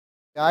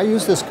I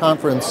use this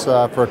conference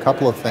for a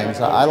couple of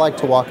things. I like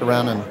to walk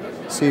around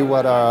and see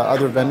what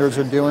other vendors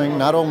are doing,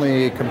 not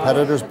only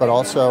competitors, but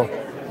also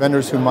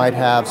vendors who might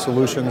have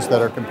solutions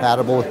that are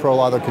compatible with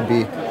ProLaw that could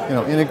be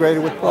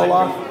integrated with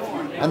ProLaw.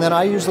 And then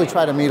I usually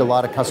try to meet a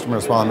lot of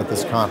customers while I'm at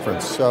this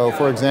conference. So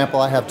for example,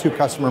 I have 2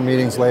 customer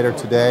meetings later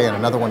today and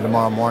another one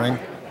tomorrow morning.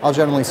 I'll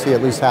generally see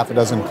at least half a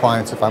dozen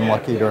clients if I'm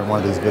lucky during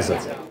one of these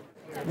visits.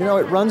 It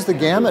runs the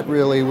gamut,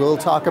 really. We'll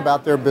talk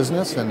about their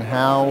business and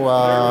how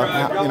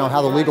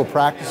the legal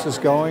practice is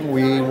going.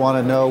 We want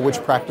to know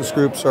which practice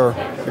groups are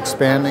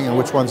expanding and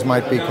which ones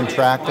might be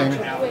contracting.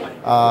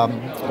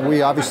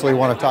 We obviously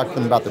want to talk to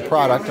them about the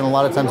product, and a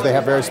lot of times they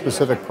have very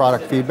specific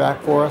product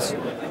feedback for us.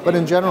 But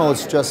in general,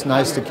 it's just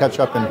nice to catch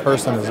up in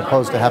person as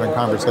opposed to having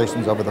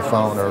conversations over the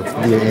phone or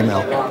via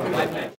email.